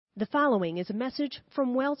The following is a message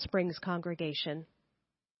from Wellsprings Congregation.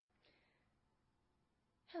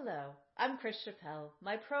 Hello, I'm Chris Chappelle.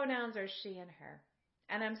 My pronouns are she and her,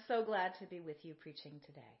 and I'm so glad to be with you preaching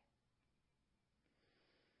today.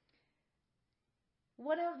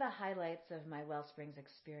 One of the highlights of my Wellsprings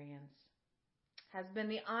experience has been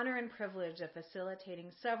the honor and privilege of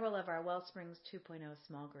facilitating several of our Wellsprings 2.0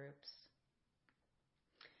 small groups.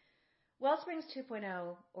 Wellsprings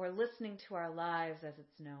 2.0, or listening to our lives as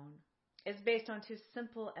it's known, is based on two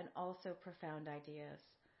simple and also profound ideas.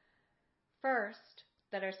 First,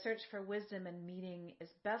 that our search for wisdom and meaning is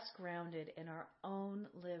best grounded in our own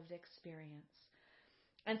lived experience.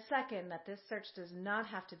 And second, that this search does not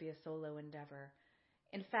have to be a solo endeavor.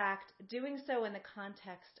 In fact, doing so in the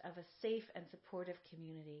context of a safe and supportive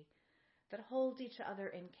community that holds each other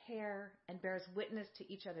in care and bears witness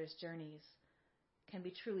to each other's journeys can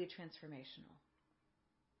be truly transformational.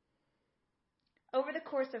 Over the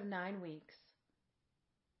course of 9 weeks,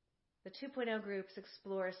 the 2.0 groups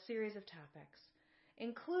explore a series of topics,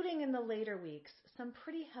 including in the later weeks some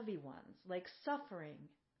pretty heavy ones like suffering,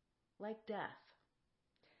 like death.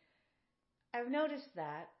 I've noticed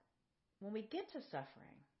that when we get to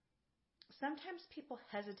suffering, sometimes people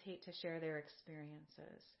hesitate to share their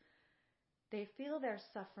experiences. They feel their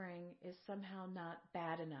suffering is somehow not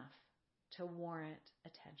bad enough to warrant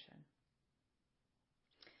attention.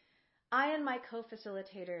 I and my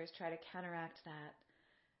co-facilitators try to counteract that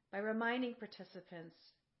by reminding participants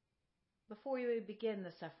before we begin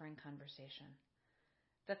the suffering conversation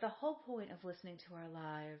that the whole point of listening to our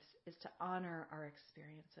lives is to honor our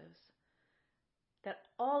experiences, that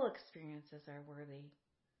all experiences are worthy,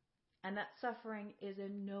 and that suffering is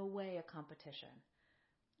in no way a competition.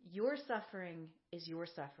 Your suffering is your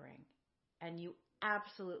suffering, and you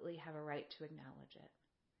absolutely have a right to acknowledge it.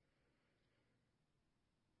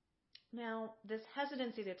 Now, this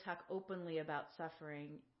hesitancy to talk openly about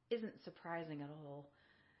suffering isn't surprising at all.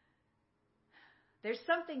 There's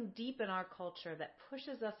something deep in our culture that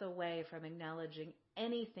pushes us away from acknowledging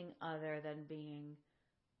anything other than being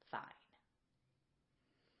fine.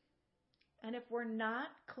 And if we're not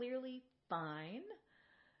clearly fine,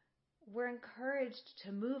 we're encouraged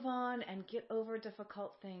to move on and get over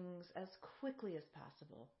difficult things as quickly as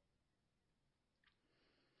possible.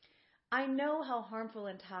 I know how harmful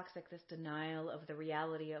and toxic this denial of the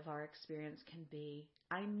reality of our experience can be.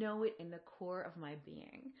 I know it in the core of my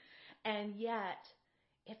being. And yet,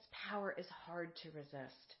 its power is hard to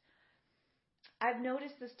resist. I've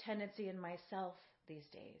noticed this tendency in myself these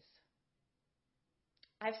days.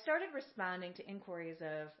 I've started responding to inquiries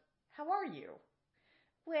of, "How are you?"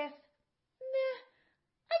 with,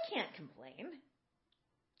 I can't complain.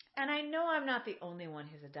 And I know I'm not the only one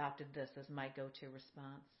who's adopted this as my go-to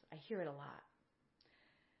response. I hear it a lot.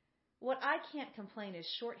 What I can't complain is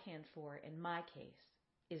shorthand for, in my case,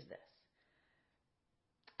 is this.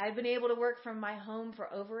 I've been able to work from my home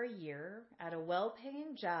for over a year at a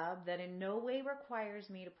well-paying job that in no way requires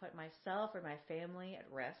me to put myself or my family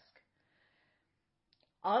at risk.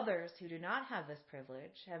 Others who do not have this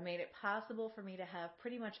privilege have made it possible for me to have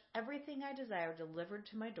pretty much everything I desire delivered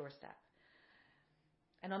to my doorstep.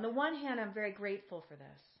 And on the one hand, I'm very grateful for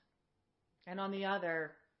this. And on the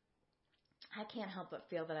other, I can't help but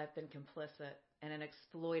feel that I've been complicit in an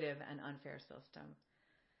exploitive and unfair system.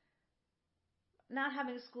 Not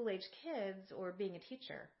having school-age kids or being a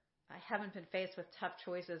teacher, I haven't been faced with tough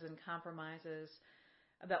choices and compromises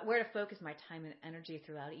about where to focus my time and energy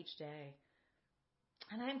throughout each day.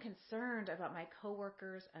 And I'm concerned about my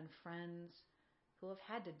coworkers and friends who have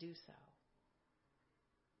had to do so.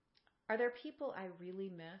 Are there people I really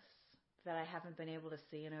miss that I haven't been able to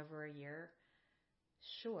see in over a year?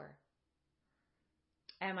 Sure.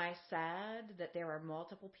 Am I sad that there are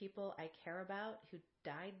multiple people I care about who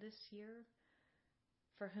died this year,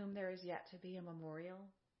 for whom there is yet to be a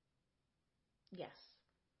memorial? Yes.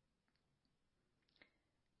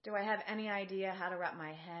 Do I have any idea how to wrap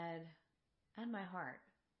my head and my heart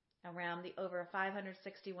around the over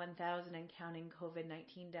 561,000 and counting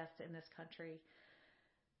COVID-19 deaths in this country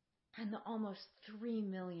and the almost 3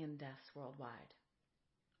 million deaths worldwide?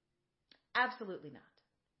 Absolutely not.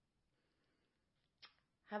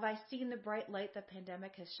 Have I seen the bright light the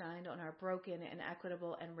pandemic has shined on our broken,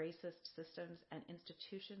 inequitable, and racist systems and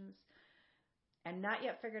institutions and not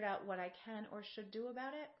yet figured out what I can or should do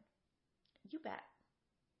about it? You bet.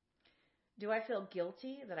 Do I feel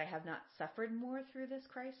guilty that I have not suffered more through this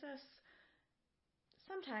crisis?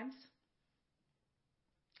 Sometimes.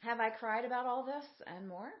 Have I cried about all this and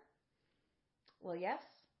more? Well, yes.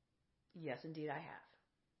 Yes, indeed I have.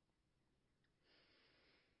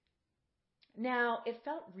 Now, it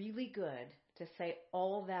felt really good to say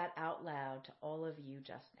all that out loud to all of you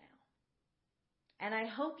just now. And I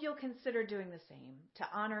hope you'll consider doing the same to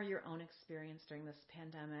honor your own experience during this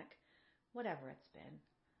pandemic, whatever it's been.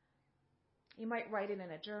 You might write it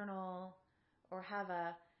in a journal or have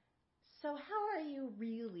a "so how are you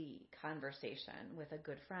really" conversation with a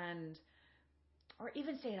good friend, or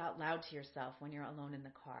even say it out loud to yourself when you're alone in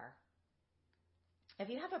the car. If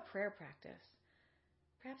you have a prayer practice,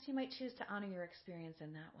 perhaps you might choose to honor your experience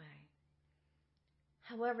in that way.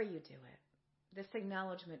 However you do it, this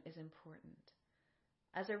acknowledgement is important,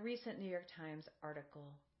 as a recent New York Times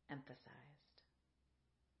article emphasized.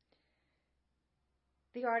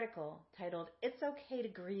 The article, titled "It's Okay to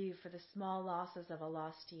Grieve for the Small Losses of a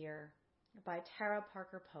Lost Year" by Tara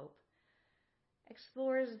Parker Pope,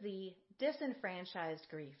 explores the disenfranchised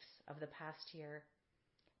griefs of the past year,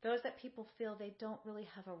 those that people feel they don't really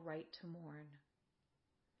have a right to mourn.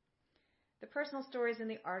 The personal stories in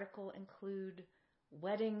the article include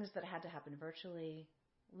weddings that had to happen virtually,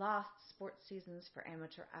 lost sports seasons for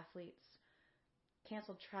amateur athletes,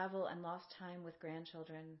 canceled travel and lost time with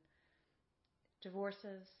grandchildren,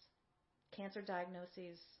 divorces, cancer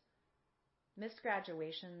diagnoses, missed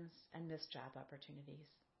graduations, and missed job opportunities,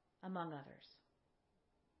 among others.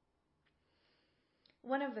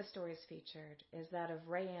 One of the stories featured is that of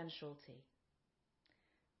Rayanne Schulte,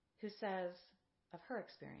 who says of her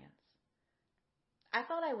experience, "I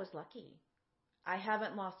thought I was lucky. I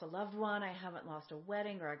haven't lost a loved one. I haven't lost a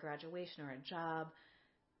wedding or a graduation or a job.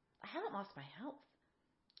 I haven't lost my health.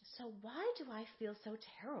 So why do I feel so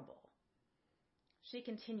terrible?" She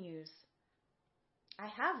continues, "I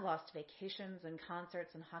have lost vacations and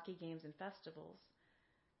concerts and hockey games and festivals.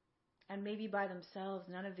 And maybe by themselves,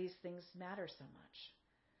 none of these things matter so much.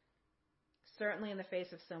 Certainly in the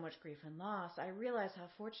face of so much grief and loss, I realize how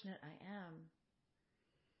fortunate I am."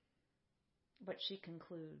 But she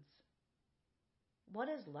concludes, "What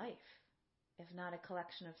is life if not a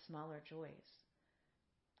collection of smaller joys?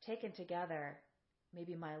 Taken together,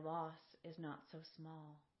 maybe my loss is not so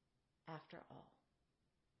small after all."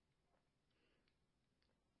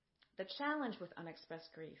 The challenge with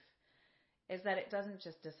unexpressed grief is that it doesn't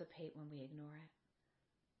just dissipate when we ignore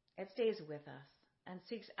it. It stays with us and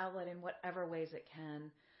seeks outlet in whatever ways it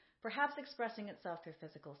can, perhaps expressing itself through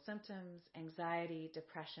physical symptoms, anxiety,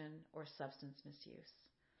 depression, or substance misuse.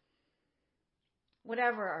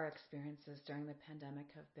 Whatever our experiences during the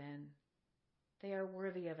pandemic have been, they are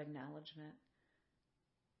worthy of acknowledgement.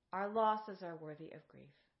 Our losses are worthy of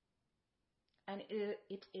grief. And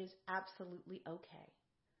it is absolutely okay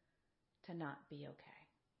to not be okay.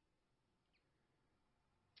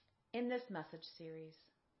 In this message series,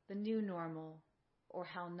 The New Normal, or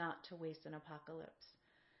How Not to Waste an Apocalypse,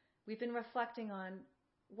 we've been reflecting on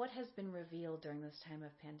what has been revealed during this time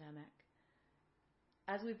of pandemic.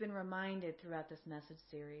 As we've been reminded throughout this message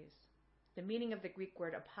series, the meaning of the Greek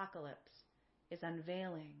word apocalypse is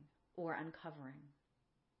unveiling or uncovering.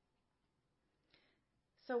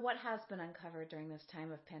 So what has been uncovered during this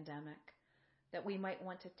time of pandemic that we might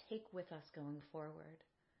want to take with us going forward?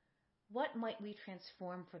 What might we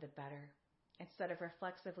transform for the better instead of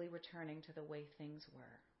reflexively returning to the way things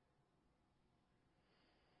were?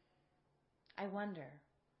 I wonder,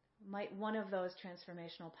 might one of those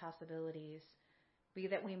transformational possibilities be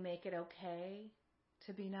that we make it okay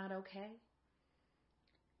to be not okay?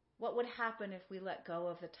 What would happen if we let go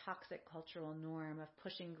of the toxic cultural norm of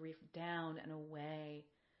pushing grief down and away,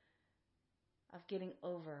 of getting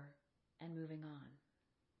over and moving on?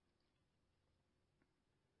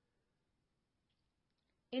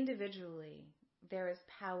 Individually, there is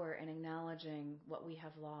power in acknowledging what we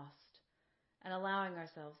have lost and allowing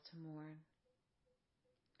ourselves to mourn.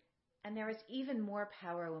 And there is even more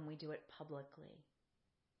power when we do it publicly,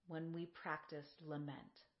 when we practice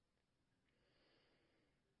lament.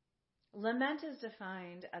 Lament is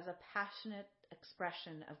defined as a passionate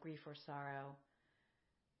expression of grief or sorrow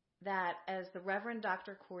that, as the Reverend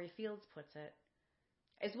Dr. Corey Fields puts it,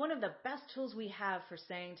 is one of the best tools we have for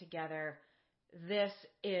saying together, "This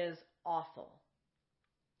is awful."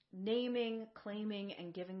 Naming, claiming,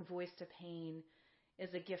 and giving voice to pain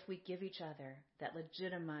is a gift we give each other that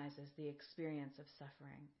legitimizes the experience of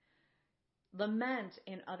suffering. Lament,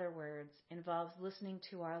 in other words, involves listening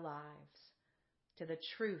to our lives, to the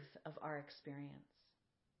truth of our experience.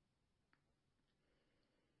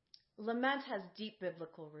 Lament has deep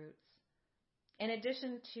biblical roots. In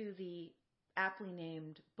addition to the aptly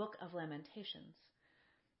named Book of Lamentations,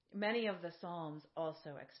 many of the Psalms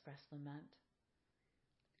also express lament.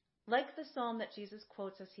 Like the psalm that Jesus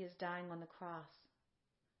quotes as he is dying on the cross,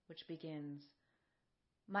 which begins,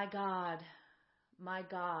 my God,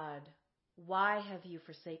 why have you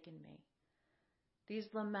forsaken me?" These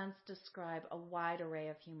laments describe a wide array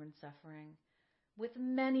of human suffering, with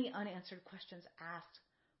many unanswered questions asked,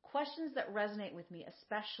 questions that resonate with me,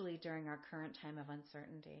 especially during our current time of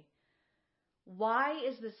uncertainty. Why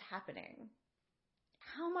is this happening?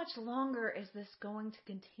 How much longer is this going to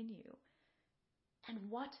continue? And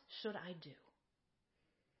what should I do?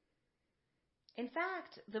 In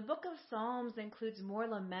fact, the book of Psalms includes more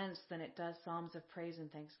laments than it does psalms of praise and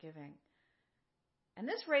thanksgiving. And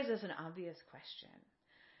this raises an obvious question.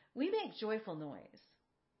 We make joyful noise.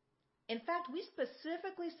 In fact, we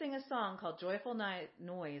specifically sing a song called Joyful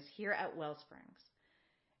Noise here at Wellsprings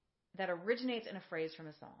that originates in a phrase from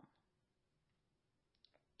a psalm.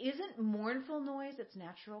 Isn't mournful noise its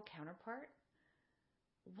natural counterpart?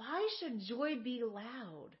 Why should joy be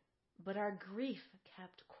loud, but our grief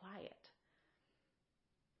kept quiet?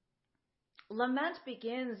 Lament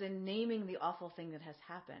begins in naming the awful thing that has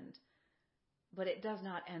happened, but it does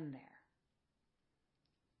not end there.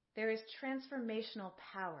 There is transformational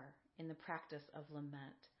power in the practice of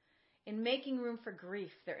lament. In making room for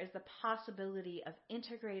grief, there is the possibility of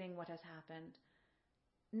integrating what has happened,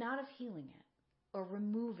 not of healing it or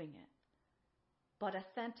removing it, but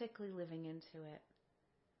authentically living into it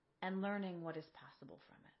and learning what is possible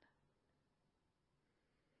from it.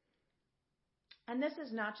 And this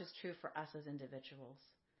is not just true for us as individuals.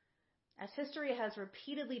 As history has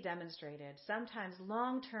repeatedly demonstrated, sometimes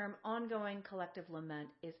long-term, ongoing collective lament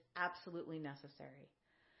is absolutely necessary.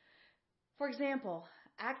 For example,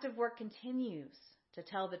 active work continues to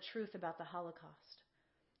tell the truth about the Holocaust,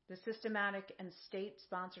 the systematic and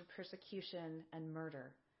state-sponsored persecution and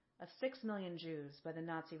murder of 6 million Jews by the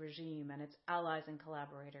Nazi regime and its allies and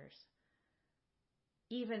collaborators,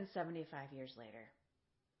 even 75 years later.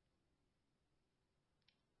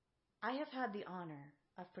 I have had the honor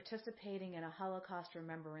of participating in a Holocaust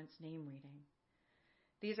Remembrance name reading.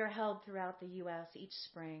 These are held throughout the U.S. each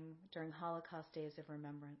spring during Holocaust Days of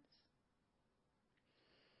Remembrance.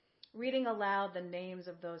 Reading aloud the names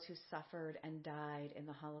of those who suffered and died in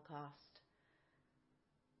the Holocaust,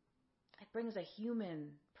 it brings a human,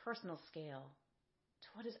 personal scale to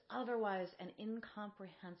what is otherwise an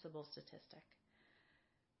incomprehensible statistic.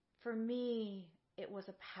 For me, it was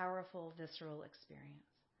a powerful, visceral experience.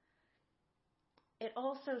 It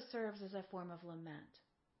also serves as a form of lament,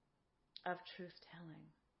 of truth-telling.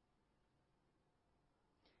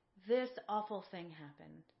 This awful thing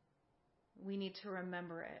happened. We need to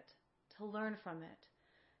remember it, to learn from it,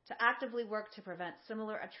 to actively work to prevent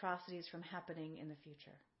similar atrocities from happening in the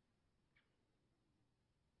future.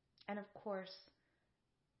 And of course,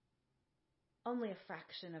 only a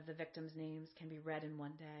fraction of the victims' names can be read in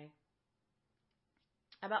one day.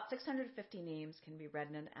 About 650 names can be read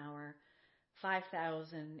in an hour,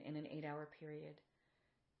 5,000 in an 8-hour period.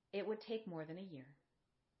 It would take more than a year,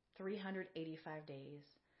 385 days,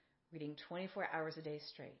 reading 24 hours a day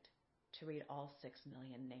straight, to read all 6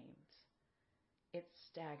 million names. It's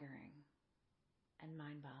staggering and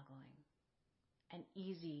mind-boggling and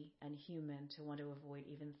easy and human to want to avoid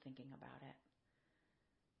even thinking about it.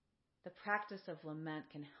 The practice of lament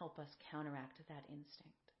can help us counteract that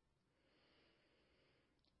instinct.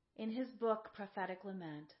 In his book, Prophetic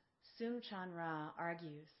Lament, Soong-Chan Rah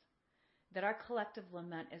argues that our collective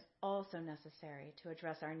lament is also necessary to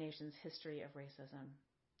address our nation's history of racism.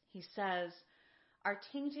 He says, our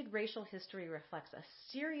tainted racial history reflects a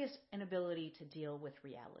serious inability to deal with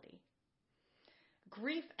reality.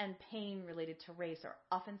 Grief and pain related to race are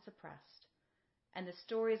often suppressed, and the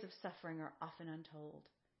stories of suffering are often untold.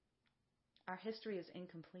 Our history is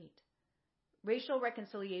incomplete. Racial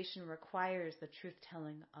reconciliation requires the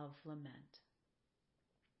truth-telling of lament.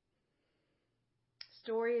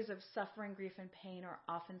 Stories of suffering, grief, and pain are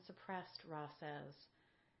often suppressed, Rah says,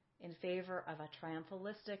 in favor of a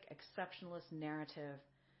triumphalistic, exceptionalist narrative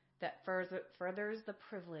that furthers the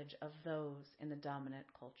privilege of those in the dominant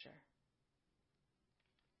culture.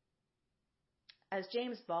 As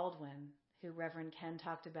James Baldwin, who Reverend Ken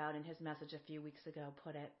talked about in his message a few weeks ago,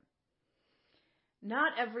 put it,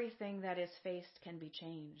 not everything that is faced can be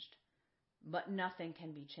changed, but nothing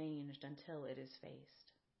can be changed until it is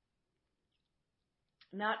faced.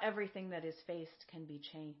 Not everything that is faced can be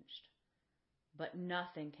changed, but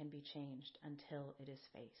nothing can be changed until it is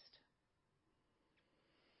faced.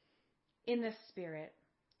 In this spirit,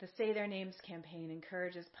 the Say Their Names campaign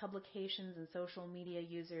encourages publications and social media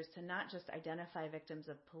users to not just identify victims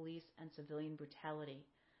of police and civilian brutality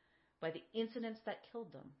by the incidents that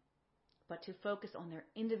killed them, but to focus on their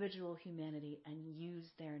individual humanity and use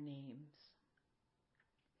their names.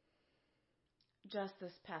 Just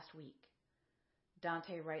this past week,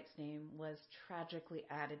 Daunte Wright's name was tragically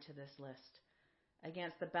added to this list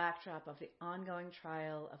against the backdrop of the ongoing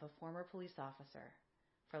trial of a former police officer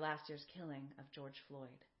for last year's killing of George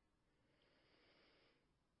Floyd.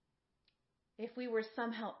 If we were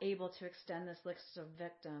somehow able to extend this list of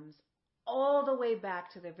victims all the way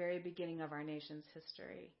back to the very beginning of our nation's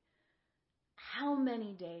history, how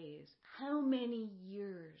many days, how many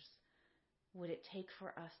years would it take for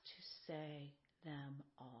us to say them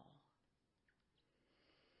all?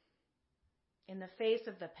 In the face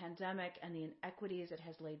of the pandemic and the inequities it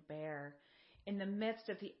has laid bare, in the midst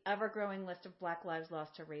of the ever-growing list of Black lives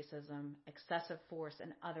lost to racism, excessive force,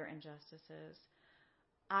 and other injustices,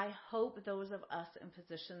 I hope those of us in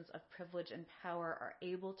positions of privilege and power are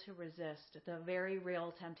able to resist the very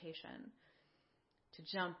real temptation to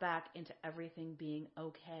jump back into everything being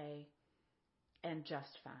okay and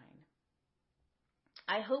just fine.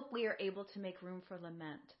 I hope we are able to make room for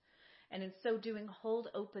lament, and in so doing, hold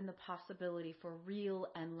open the possibility for real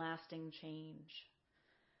and lasting change.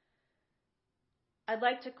 I'd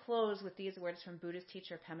like to close with these words from Buddhist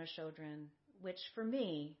teacher Pema Chodron, which for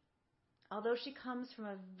me, although she comes from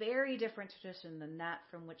a very different tradition than that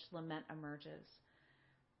from which lament emerges,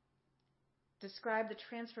 describe the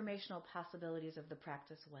transformational possibilities of the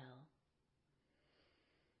practice well.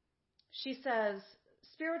 She says,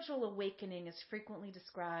 spiritual awakening is frequently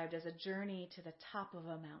described as a journey to the top of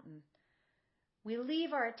a mountain. We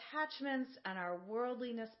leave our attachments and our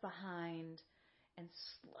worldliness behind and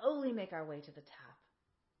slowly make our way to the top.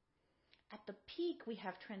 At the peak, we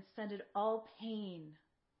have transcended all pain.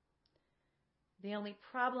 The only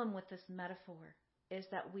problem with this metaphor is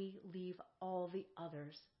that we leave all the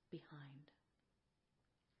others behind.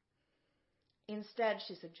 Instead,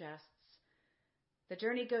 she suggests, the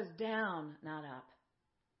journey goes down, not up.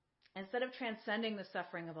 Instead of transcending the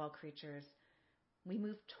suffering of all creatures, we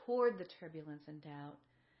move toward the turbulence and doubt.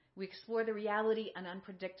 We explore the reality and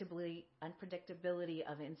unpredictability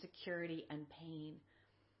of insecurity and pain,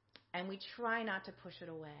 and we try not to push it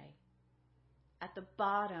away. At the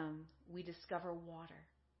bottom, we discover water,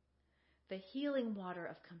 the healing water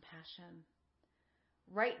of compassion.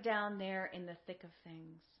 Right down there in the thick of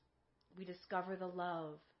things, we discover the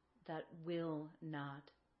love that will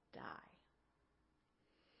not die.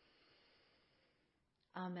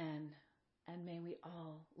 Amen, and may we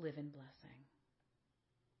all live in blessing.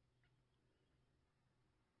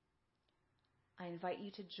 I invite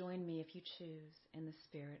you to join me, if you choose, in the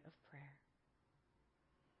spirit of prayer.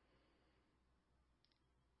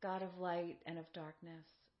 God of light and of darkness,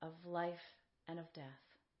 of life and of death,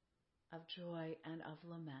 of joy and of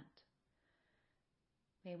lament,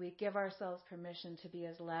 may we give ourselves permission to be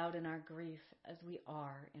as loud in our grief as we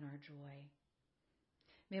are in our joy.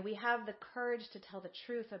 May we have the courage to tell the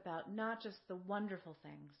truth about not just the wonderful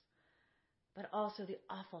things, but also the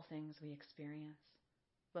awful things we experience,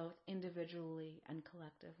 both individually and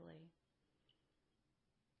collectively.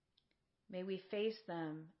 May we face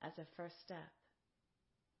them as a first step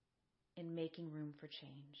in making room for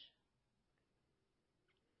change.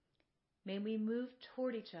 May we move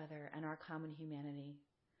toward each other and our common humanity,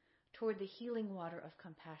 toward the healing water of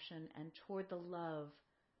compassion and toward the love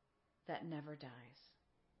that never dies.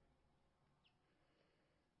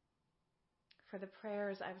 For the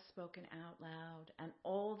prayers I've spoken out loud and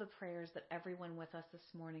all the prayers that everyone with us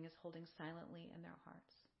this morning is holding silently in their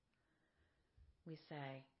hearts, we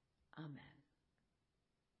say, Amen.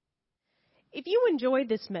 If you enjoyed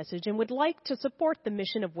this message and would like to support the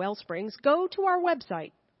mission of Wellsprings, go to our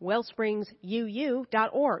website,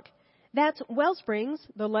 wellspringsuu.org. That's Wellsprings,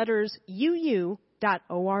 the letters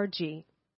uu.org.